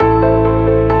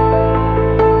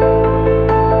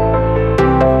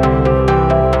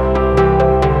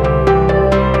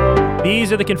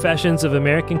These are the confessions of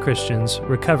American Christians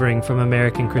recovering from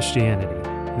American Christianity.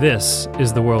 This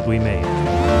is the world we made.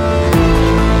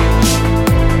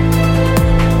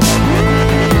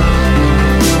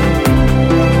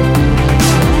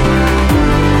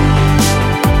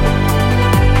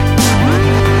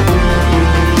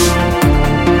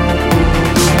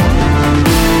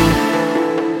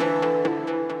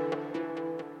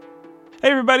 Hey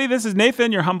everybody, this is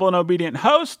Nathan, your humble and obedient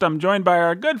host. I'm joined by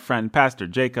our good friend, Pastor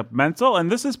Jacob Menzel,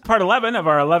 and this is part 11 of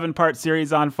our 11-part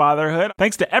series on fatherhood.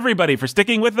 Thanks to everybody for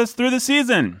sticking with us through the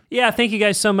season. Yeah, thank you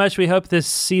guys so much. We hope this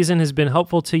season has been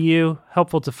helpful to you,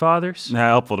 helpful to fathers.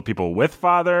 Helpful to people with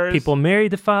fathers. People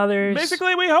married to fathers.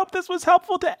 Basically, we hope this was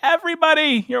helpful to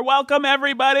everybody. You're welcome,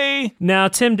 everybody. Now,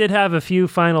 Tim did have a few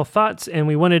final thoughts, and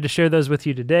we wanted to share those with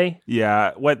you today.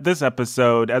 Yeah, what this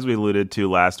episode, as we alluded to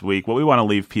last week, what we want to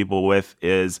leave people with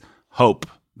is hope.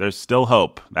 There's still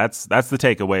hope. That's the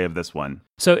takeaway of this one.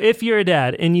 So if you're a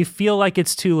dad and you feel like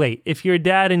it's too late, if you're a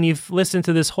dad and you've listened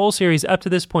to this whole series up to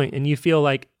this point and you feel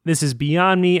like this is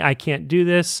beyond me, I can't do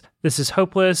this, this is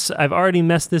hopeless, I've already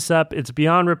messed this up, it's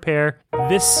beyond repair,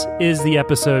 this is the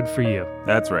episode for you.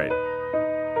 That's right.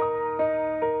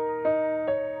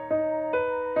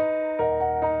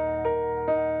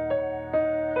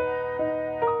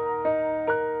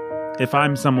 If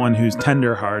I'm someone who's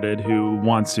tender-hearted, who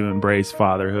wants to embrace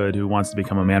fatherhood, who wants to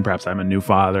become a man, perhaps I'm a new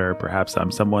father, perhaps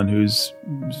I'm someone who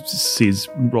sees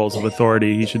roles of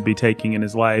authority he should be taking in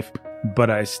his life, but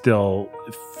I still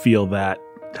feel that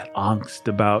angst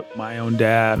about my own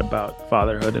dad, about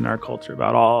fatherhood in our culture,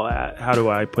 about all that. How do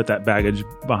I put that baggage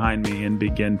behind me and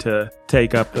begin to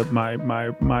take up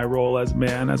my role as a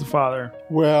man, as a father?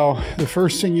 Well, the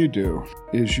first thing you do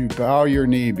is you bow your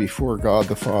knee before God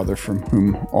the Father, from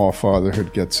whom all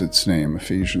fatherhood gets its name,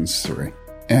 Ephesians 3.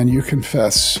 And you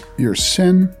confess your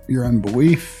sin, your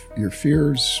unbelief, your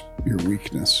fears, your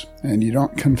weakness. And you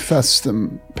don't confess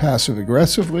them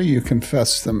passive-aggressively, you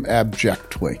confess them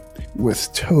abjectly,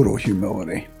 with total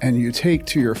humility. And you take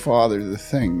to your Father the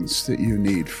things that you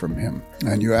need from Him.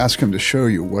 And you ask Him to show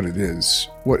you what it is,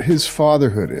 what His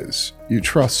fatherhood is. You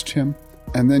trust Him.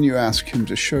 And then you ask Him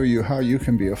to show you how you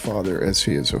can be a father as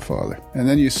He is a father. And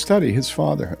then you study His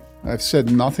fatherhood. I've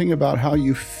said nothing about how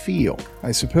you feel.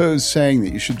 I suppose saying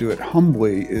that you should do it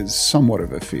humbly is somewhat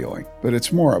of a feeling, but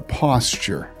it's more a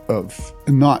posture of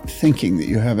not thinking that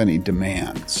you have any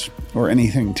demands or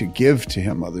anything to give to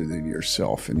Him other than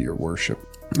yourself and your worship.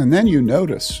 And then you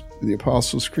notice the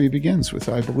Apostles' Creed begins with,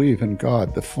 I believe in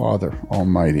God, the Father,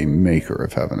 Almighty, maker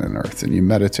of heaven and earth, and you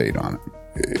meditate on it.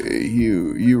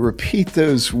 You repeat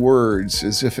those words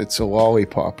as if it's a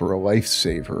lollipop or a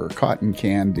lifesaver or cotton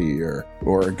candy or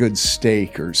a good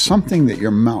steak or something that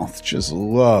your mouth just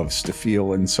loves to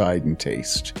feel inside and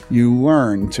taste. You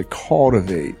learn to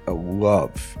cultivate a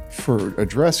love for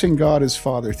addressing God as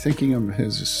Father, thinking of Him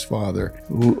as Father,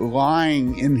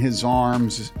 lying in His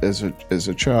arms as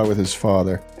a child with His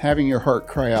Father, having your heart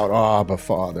cry out, Abba,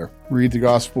 Father. Read the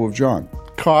Gospel of John.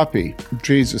 Copy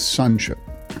Jesus' sonship.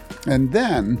 And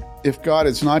then, if God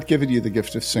has not given you the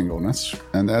gift of singleness,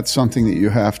 and that's something that you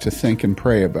have to think and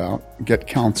pray about, get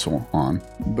counsel on.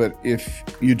 But if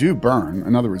you do burn,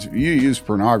 in other words, if you use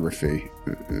pornography,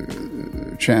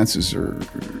 chances are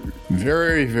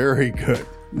very, very good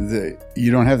that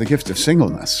you don't have the gift of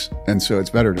singleness, and so it's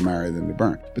better to marry than to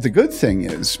burn. But the good thing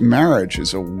is, marriage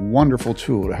is a wonderful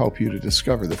tool to help you to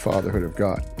discover the fatherhood of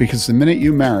God. Because the minute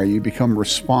you marry, you become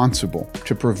responsible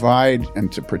to provide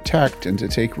and to protect and to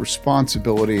take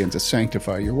responsibility and to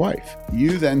sanctify your wife.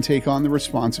 You then take on the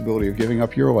responsibility of giving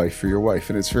up your life for your wife,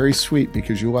 and it's very sweet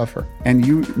because you love her. And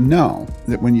you know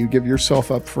that when you give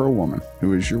yourself up for a woman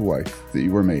who is your wife, that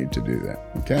you were made to do that,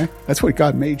 okay? That's what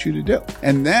God made you to do.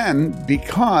 And then,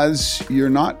 because you're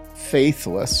not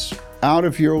faithless, out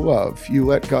of your love, you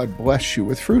let God bless you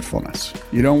with fruitfulness.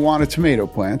 You don't want a tomato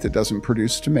plant that doesn't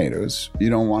produce tomatoes.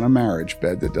 You don't want a marriage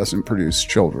bed that doesn't produce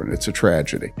children. It's a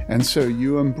tragedy. And so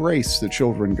you embrace the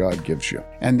children God gives you.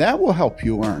 And that will help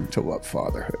you learn to love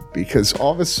fatherhood, because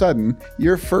all of a sudden,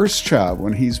 your first child,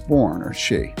 when he's born, or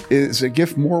she, is a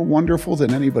gift more wonderful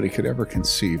than anybody could ever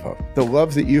conceive of. The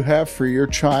love that you have for your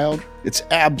child, it's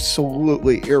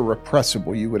absolutely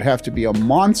irrepressible. You would have to be a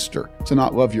monster to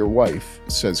not love your wife,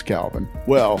 says Calvin.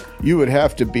 Well, you would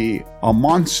have to be a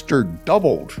monster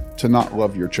doubled to not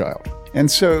love your child. And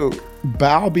so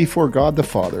bow before God the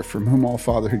Father, from whom all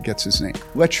fatherhood gets his name.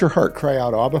 Let your heart cry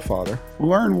out, Abba, Father.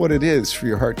 Learn what it is for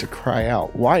your heart to cry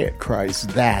out, why it cries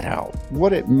that out,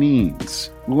 what it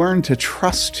means. Learn to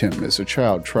trust him as a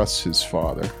child trusts his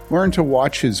father. Learn to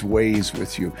watch his ways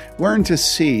with you. Learn to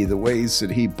see the ways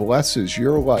that he blesses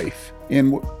your life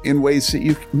in ways that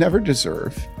you never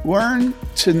deserve. Learn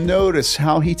to notice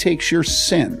how he takes your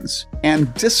sins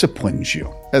and disciplines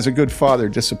you as a good father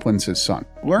disciplines his son.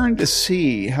 Learn to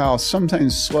see how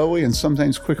sometimes slowly and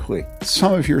sometimes quickly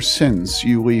some of your sins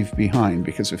you leave behind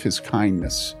because of his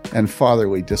kindness and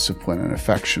fatherly discipline and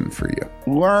affection for you.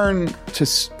 Learn to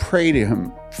pray to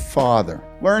him, Father.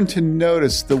 Learn to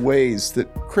notice the ways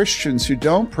that Christians who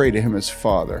don't pray to him as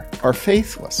Father are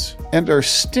faithless and are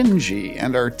stingy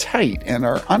and are tight and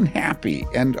are unhappy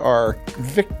and are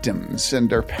victims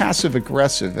and are passive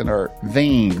aggressive and are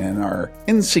vain and are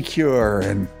insecure.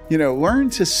 And, learn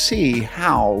to see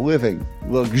how living,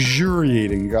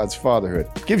 luxuriating in God's fatherhood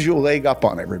gives you a leg up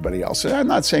on everybody else. And I'm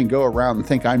not saying go around and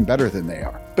think I'm better than they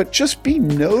are, but just be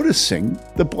noticing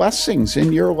the blessings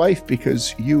in your life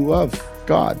because you love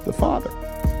God the Father.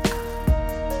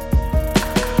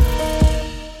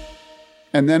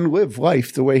 And then live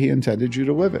life the way he intended you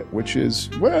to live it, which is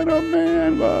when a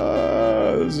man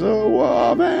loves a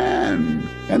woman.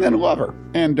 And then love her.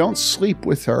 And don't sleep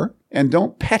with her. And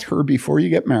don't pet her before you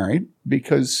get married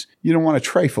because you don't want to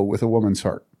trifle with a woman's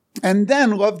heart. And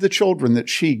then love the children that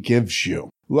she gives you.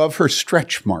 Love her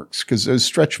stretch marks because those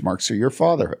stretch marks are your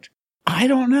fatherhood. I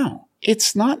don't know.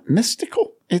 It's not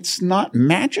mystical. It's not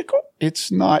magical. It's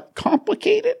not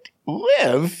complicated.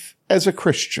 Live as a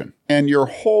Christian, and your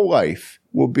whole life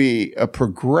will be a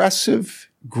progressive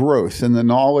growth in the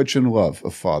knowledge and love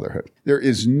of fatherhood. There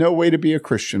is no way to be a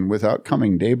Christian without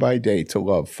coming day by day to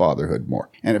love fatherhood more.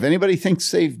 And if anybody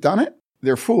thinks they've done it,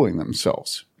 they're fooling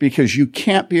themselves because you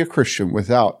can't be a Christian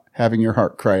without having your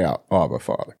heart cry out, Abba,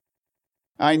 Father.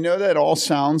 I know that all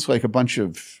sounds like a bunch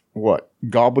of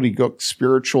gobbledygook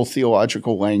spiritual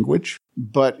theological language,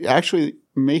 but actually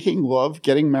making love,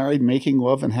 getting married, making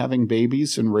love and having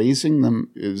babies and raising them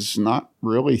is not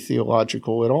really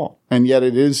theological at all. And yet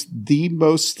it is the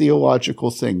most theological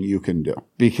thing you can do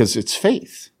because it's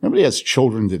faith. Nobody has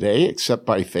children today except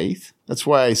by faith. That's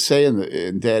why I say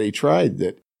in Daddy Tried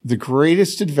that the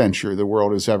greatest adventure the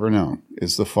world has ever known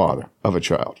is the father of a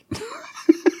child.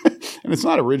 And it's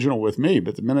not original with me,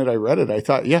 but the minute I read it, I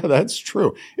thought, yeah, that's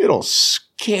true. It'll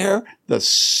scare the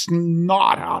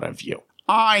snot out of you.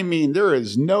 I mean, there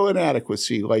is no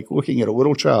inadequacy like looking at a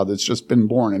little child that's just been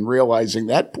born and realizing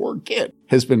that poor kid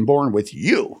has been born with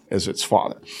you as its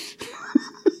father.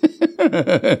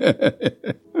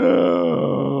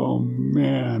 Oh,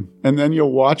 man. And then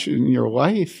you'll watch in your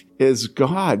life as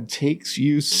God takes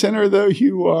you, sinner though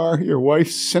you are, your wife,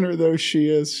 sinner though she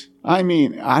is. I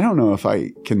mean, I don't know if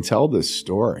I can tell this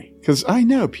story because I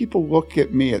know people look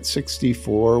at me at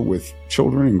 64 with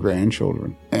children and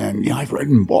grandchildren and I've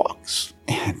written books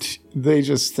and they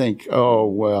just think, oh,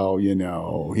 well,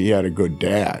 he had a good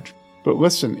dad. But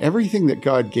listen, everything that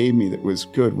God gave me that was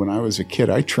good when I was a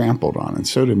kid, I trampled on, and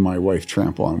so did my wife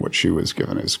trample on what she was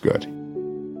given as good.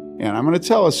 And I'm going to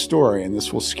tell a story, and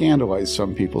this will scandalize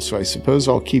some people, so I suppose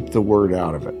I'll keep the word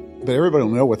out of it. But everybody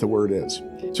will know what the word is.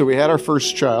 So we had our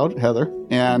first child, Heather,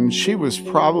 and she was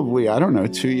probably,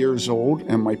 2 years old,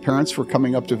 and my parents were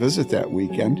coming up to visit that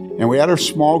weekend. And we had our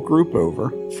small group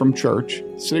over from church,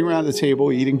 sitting around the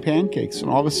table eating pancakes. And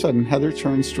all of a sudden, Heather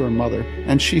turns to her mother,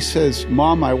 and she says,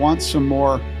 Mom, I want some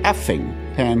more effing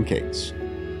pancakes.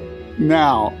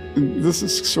 Now, this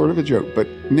is sort of a joke, but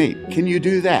Nate, can you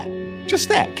do that? Just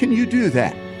that. Can you do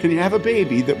that? Can you have a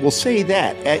baby that will say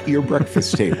that at your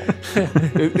breakfast table?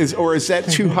 Or is that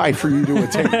too high for you to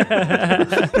attain?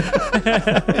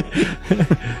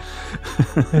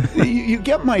 You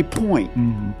get my point.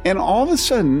 Mm-hmm. And all of a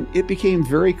sudden, it became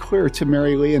very clear to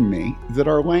Mary Lee and me that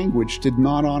our language did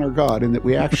not honor God and that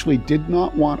we actually did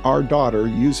not want our daughter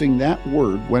using that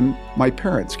word when my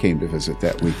parents came to visit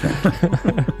that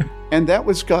weekend. And that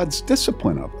was God's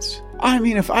discipline of us. I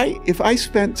mean, if I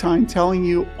spent time telling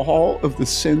you all of the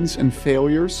sins and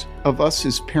failures of us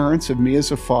as parents, of me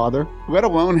as a father, let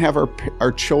alone have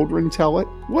our children tell it,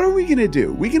 what are we going to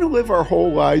do? We're going to live our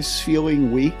whole lives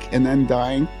feeling weak and then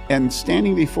dying and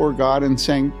standing before God and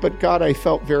saying, but God, I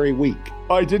felt very weak.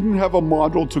 I didn't have a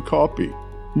model to copy.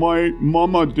 My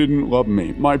mama didn't love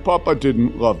me. My papa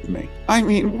didn't love me. I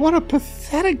mean, what a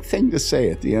pathetic thing to say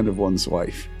at the end of one's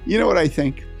life. You know what I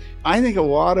think? I think a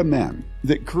lot of men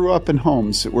that grew up in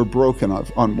homes that were broken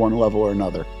on one level or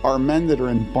another are men that are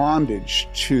in bondage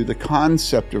to the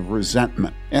concept of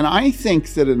resentment. And I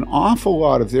think that an awful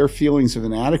lot of their feelings of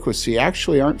inadequacy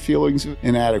actually aren't feelings of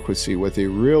inadequacy. What they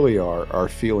really are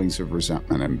feelings of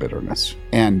resentment and bitterness.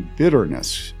 And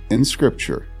bitterness, in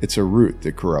Scripture, it's a root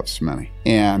that corrupts many.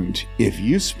 And if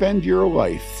you spend your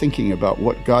life thinking about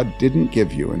what God didn't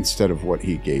give you instead of what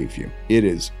He gave you, it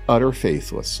is utter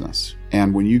faithlessness.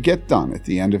 And when you get done at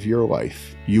the end of your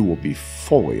life, you will be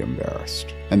fully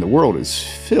embarrassed. And the world is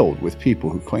filled with people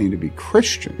who claim to be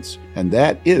Christians, and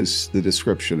that is the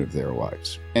description of their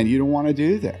lives. And you don't want to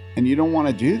do that. And you don't want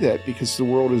to do that because the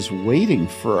world is waiting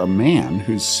for a man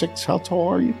who's 6. How tall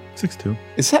are you? 6'2".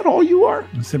 Is that all you are?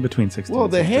 It's in between 6'2". Well,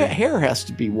 the hair has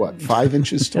to be, what, 5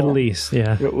 inches tall? At least,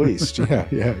 yeah. At least,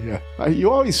 yeah. You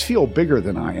always feel bigger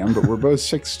than I am, but we're both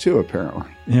 6'2",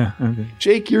 apparently. Yeah, okay.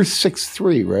 Jake, you're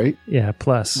 6'3", right? Yeah,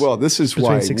 plus. Well, this is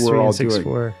between why 6'3" we're all and doing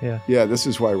 6'4", yeah. Yeah, this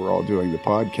is why we're all doing the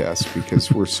podcast,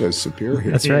 because we're so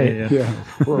superior. That's right. Yeah,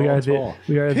 we're We all are tall.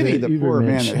 we are Pity the the poor Ubermensch.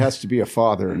 man that has to be a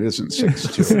father and isn't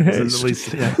 6'2". At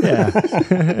least, yeah.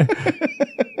 Yeah.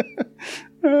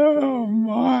 Oh,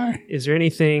 my. Is there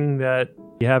anything that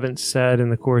you haven't said in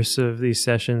the course of these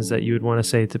sessions that you would want to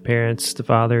say to parents, to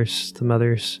fathers, to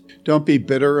mothers? Don't be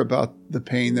bitter about the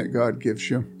pain that God gives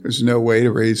you. There's no way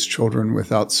to raise children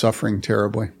without suffering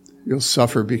terribly. You'll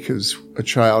suffer because a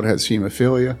child has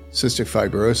hemophilia, cystic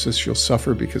fibrosis. You'll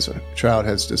suffer because a child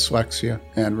has dyslexia.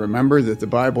 And remember that the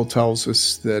Bible tells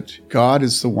us that God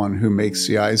is the one who makes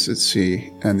the eyes that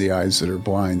see and the eyes that are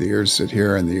blind, the ears that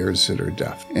hear and the ears that are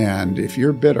deaf. And if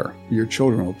you're bitter, your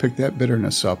children will pick that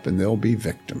bitterness up and they'll be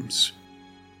victims.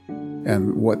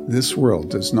 And what this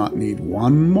world does not need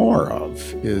one more of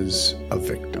is a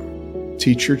victim.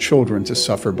 Teach your children to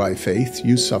suffer by faith.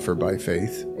 You suffer by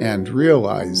faith. And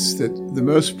realize that the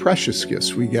most precious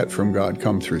gifts we get from God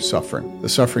come through suffering. The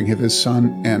suffering of His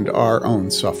Son and our own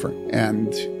suffering.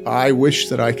 And I wish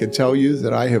that I could tell you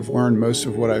that I have learned most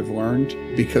of what I've learned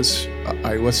because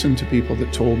I listened to people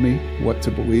that told me what to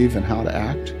believe and how to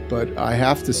act. But I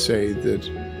have to say that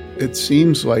it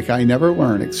seems like I never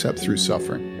learn except through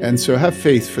suffering. And so have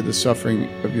faith for the suffering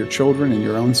of your children and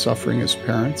your own suffering as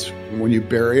parents. When you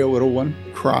bury a little one,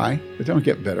 cry, but don't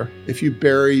get bitter. If you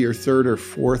bury your 3rd or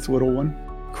 4th little one,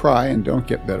 cry and don't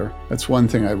get bitter. That's one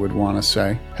thing I would want to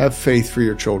say. Have faith for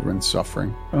your children's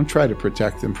suffering. Don't try to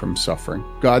protect them from suffering.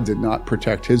 God did not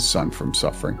protect His Son from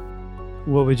suffering.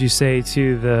 What would you say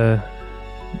to the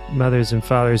mothers and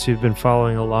fathers who've been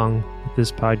following along with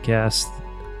this podcast,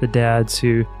 the dads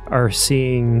who are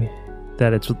seeing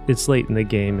that it's late in the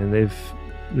game and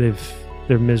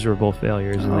they're miserable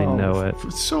failures and they know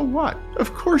it? So what?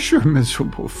 Of course you're a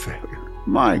miserable failure.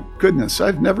 My goodness,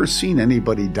 I've never seen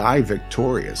anybody die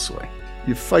victoriously.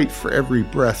 You fight for every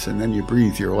breath and then you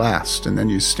breathe your last and then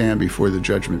you stand before the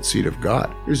judgment seat of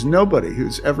God. There's nobody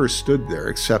who's ever stood there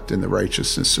except in the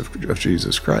righteousness of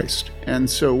Jesus Christ. And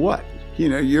so what? You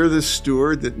know, you're the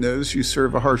steward that knows you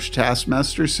serve a harsh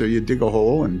taskmaster, so you dig a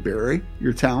hole and bury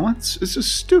your talents? This is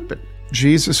stupid.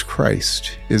 Jesus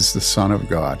Christ is the Son of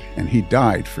God, and He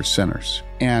died for sinners.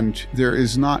 And there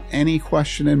is not any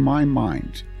question in my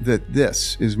mind that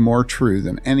this is more true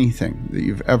than anything that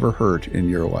you've ever heard in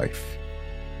your life.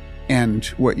 And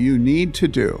what you need to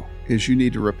do is you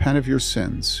need to repent of your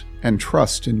sins and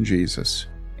trust in Jesus.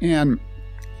 And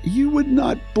you would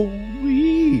not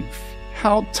believe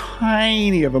how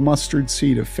tiny of a mustard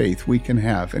seed of faith we can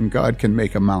have, and God can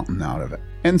make a mountain out of it.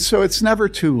 And so it's never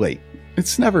too late.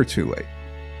 It's never too late.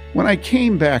 When I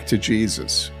came back to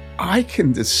Jesus, I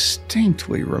can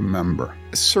distinctly remember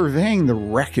surveying the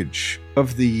wreckage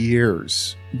of the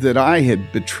years that I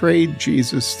had betrayed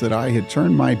Jesus, that I had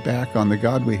turned my back on the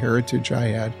godly heritage I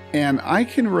had. And I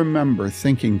can remember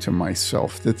thinking to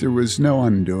myself that there was no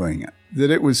undoing it, that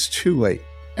it was too late.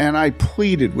 And I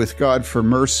pleaded with God for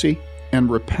mercy and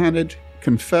repented,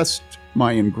 confessed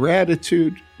my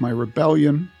ingratitude, my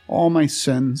rebellion, all my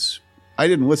sins. I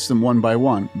didn't list them one by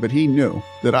one, but He knew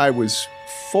that I was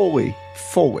fully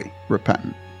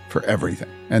repentant for everything,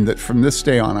 and that from this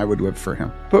day on I would live for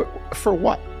Him. But for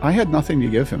what? I had nothing to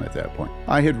give Him at that point.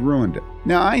 I had ruined it.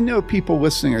 Now, I know people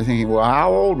listening are thinking, well,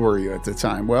 how old were you at the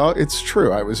time? Well, it's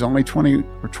true. I was only 20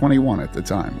 or 21 at the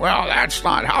time. Well, that's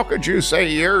not. How could you say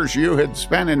years you had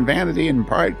spent in vanity and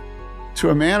pride? To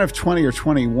a man of 20 or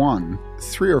 21,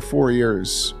 3 or 4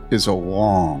 years is a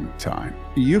long time.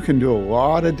 You can do a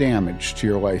lot of damage to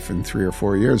your life in 3 or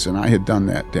 4 years, and I had done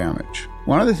that damage.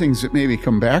 One of the things that made me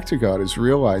come back to God is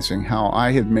realizing how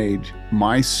I had made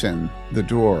my sin the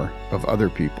door of other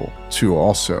people to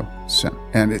also sin.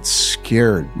 And it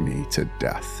scared me to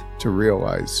death to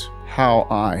realize how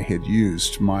I had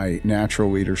used my natural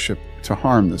leadership to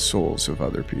harm the souls of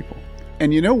other people.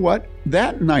 And you know what?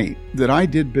 That night that I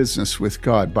did business with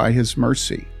God by His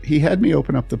mercy, He had me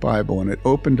open up the Bible, and it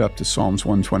opened up to Psalms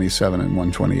 127 and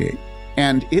 128.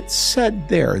 And it said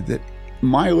there that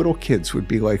my little kids would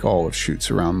be like olive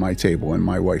shoots around my table and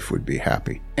my wife would be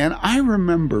happy. And I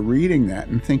remember reading that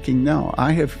and thinking, no,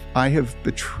 I have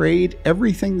betrayed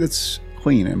everything that's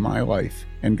clean in my life,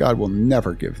 and God will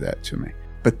never give that to me.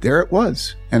 But there it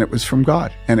was, and it was from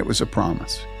God, and it was a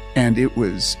promise. And it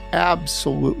was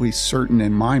absolutely certain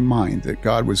in my mind that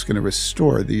God was going to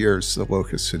restore the years the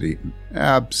locusts had eaten.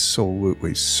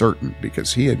 Absolutely certain,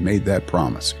 because He had made that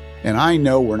promise. And I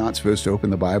know we're not supposed to open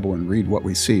the Bible and read what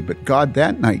we see, but God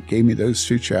that night gave me those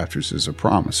 2 chapters as a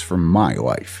promise for my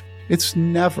life. It's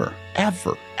never,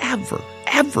 ever, ever,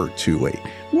 ever too late.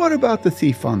 What about the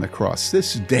thief on the cross?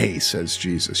 This day, says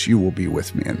Jesus, you will be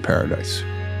with me in paradise.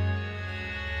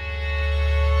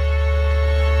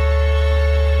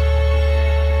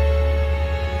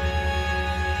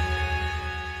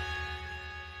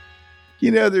 You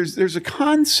know, there's a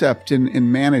concept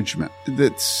in management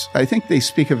that's, I think they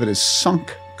speak of it as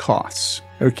sunk costs,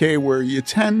 okay, where you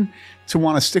tend to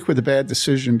want to stick with a bad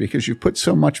decision because you put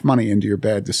so much money into your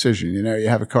bad decision. You know, you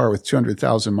have a car with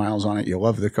 200,000 miles on it, you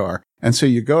love the car, and so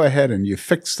you go ahead and you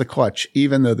fix the clutch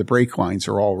even though the brake lines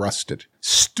are all rusted.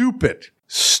 Stupid.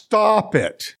 Stop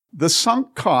it. The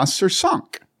sunk costs are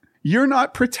sunk. You're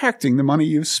not protecting the money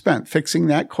you've spent fixing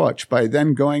that clutch by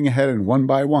then going ahead and one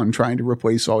by one trying to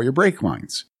replace all your brake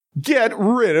lines. Get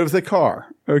rid of the car,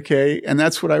 okay? And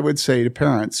that's what I would say to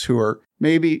parents who are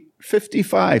maybe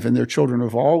 55 and their children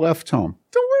have all left home.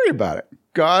 Don't worry about it.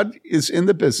 God is in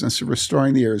the business of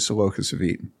restoring the years the locusts have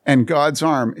eaten, and God's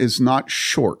arm is not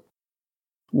short.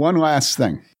 One last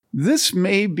thing. This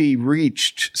may be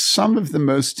reached some of the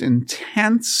most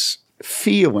intense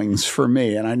feelings for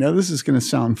me, and I know this is going to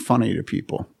sound funny to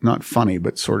people. Not funny,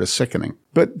 but sort of sickening.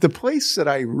 But the place that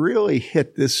I really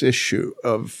hit this issue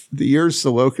of the years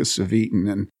the locusts have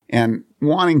eaten and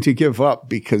wanting to give up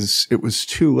because it was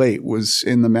too late was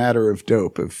in the matter of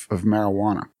dope, of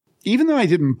marijuana. Even though I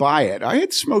didn't buy it, I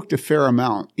had smoked a fair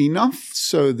amount, enough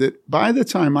so that by the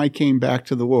time I came back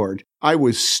to the Lord, I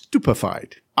was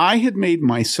stupefied. I had made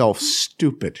myself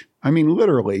stupid. I mean,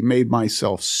 literally made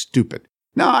myself stupid.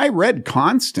 Now, I read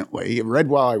constantly. I read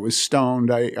while I was stoned.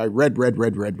 I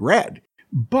read.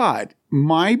 But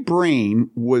my brain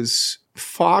was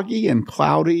foggy and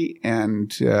cloudy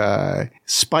and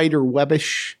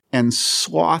spider-webbish and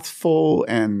slothful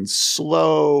and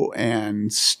slow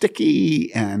and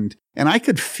sticky. And I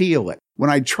could feel it. When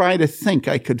I try to think,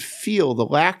 I could feel the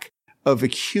lack of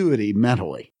acuity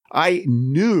mentally. I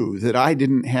knew that I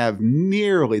didn't have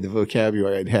nearly the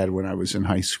vocabulary I'd had when I was in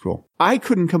high school. I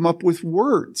couldn't come up with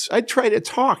words. I'd try to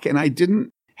talk, and I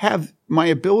didn't have my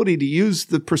ability to use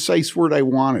the precise word I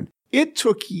wanted. It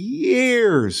took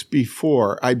years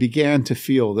before I began to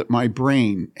feel that my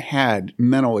brain had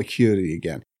mental acuity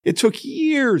again. It took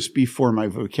years before my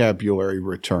vocabulary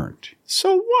returned.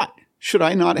 So what? Should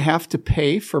I not have to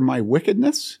pay for my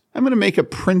wickedness? I'm going to make a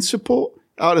principle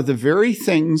out of the very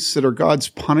things that are God's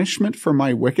punishment for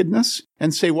my wickedness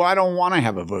and say, well, I don't want to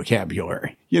have a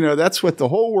vocabulary. You know, that's what the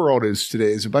whole world is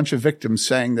today, is a bunch of victims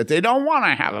saying that they don't want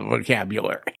to have a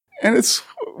vocabulary. And it's,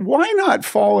 why not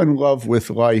fall in love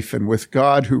with life and with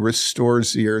God who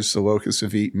restores the years the locusts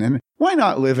have eaten? And why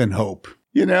not live in hope,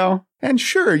 you know? And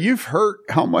sure, you've heard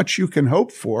how much you can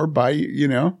hope for by, you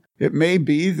know, it may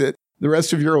be that the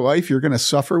rest of your life you're going to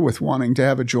suffer with wanting to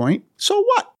have a joint. So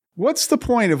what? What's the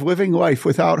point of living life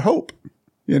without hope?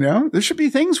 You know, there should be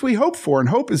things we hope for, and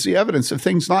hope is the evidence of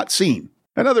things not seen.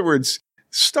 In other words,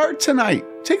 start tonight.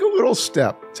 Take a little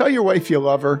step. Tell your wife you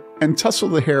love her and tussle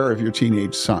the hair of your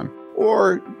teenage son.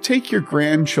 Or take your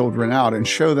grandchildren out and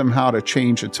show them how to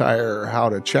change a tire or how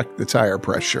to check the tire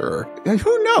pressure.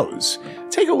 Who knows?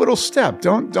 Take a little step.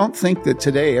 Don't think that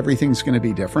today everything's going to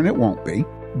be different. It won't be.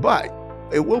 But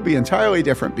it will be entirely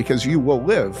different because you will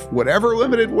live whatever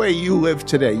limited way you live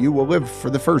today. You will live for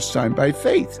the first time by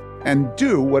faith and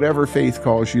do whatever faith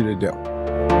calls you to do.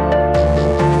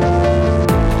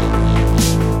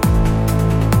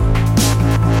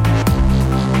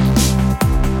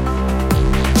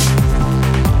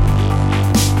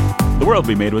 The World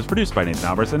We Made was produced by Nathan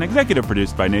Alberson, executive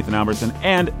produced by Nathan Alberson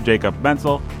and Jacob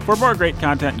Menzel. For more great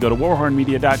content, go to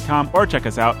warhornmedia.com or check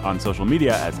us out on social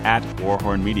media as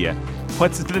 @warhornmedia.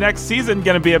 What's the next season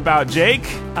going to be about, Jake?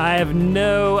 I have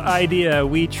no idea.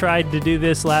 We tried to do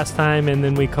this last time and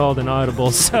then we called an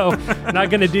audible, so not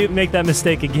going to make that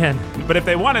mistake again. But if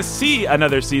they want to see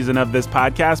another season of this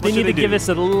podcast, they need to give us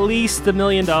at least $1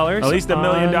 million. At least $1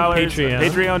 million. Patreon.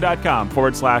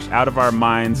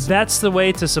 Patreon.com/OutOfOurMinds. That's the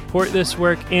way to support this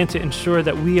work and to ensure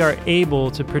that we are able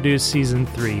to produce season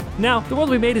 3. Now, The World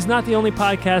We Made is not the only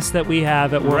podcast that we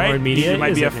have at Warhorn Media. You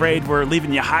might be afraid we're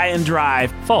leaving you high and dry.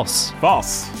 False.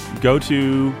 Go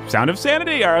to Sound of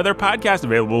Sanity, our other podcast,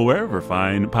 available wherever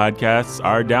fine podcasts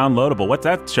are downloadable. What's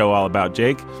that show all about,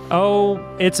 Jake? Oh,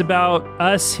 it's about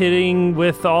us hitting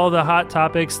with all the hot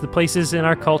topics, the places in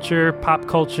our culture, pop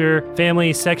culture,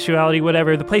 family, sexuality,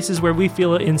 whatever, the places where we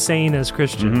feel insane as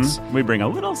Christians. Mm-hmm. We bring a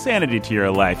little sanity to your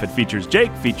life. It features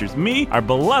Jake, features me, our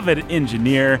beloved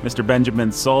engineer, Mr. Benjamin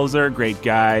Solzer, great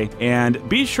guy. And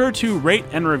be sure to rate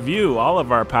and review all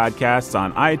of our podcasts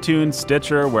on iTunes,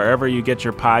 Stitcher, wherever you get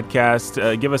your podcast.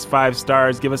 Give us 5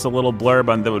 stars. Give us a little blurb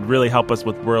on that would really help us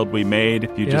with World We Made.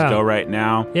 If you just go right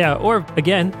now. Yeah, or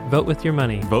again, vote with your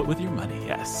money. Vote with your money,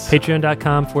 yes.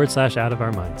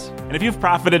 Patreon.com/OutOfOurMinds. And if you've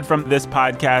profited from this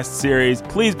podcast series,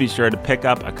 please be sure to pick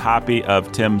up a copy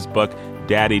of Tim's book,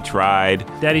 Daddy Tried.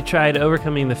 Daddy Tried: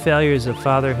 Overcoming the Failures of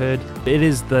Fatherhood. It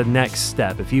is the next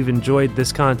step. If you've enjoyed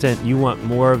this content, you want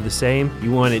more of the same,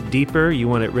 you want it deeper, you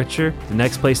want it richer, the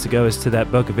next place to go is to that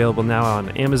book, available now on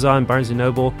Amazon, Barnes &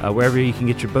 Noble, wherever you can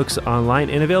get your books online,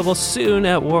 and available soon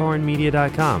at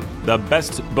warhornmedia.com. The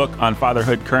best book on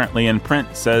fatherhood currently in print,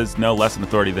 says no less an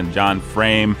authority than John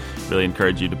Frame. Really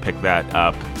encourage you to pick that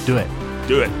up. Do it.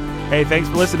 Do it. Hey, thanks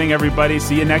for listening, everybody.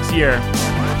 See you next year.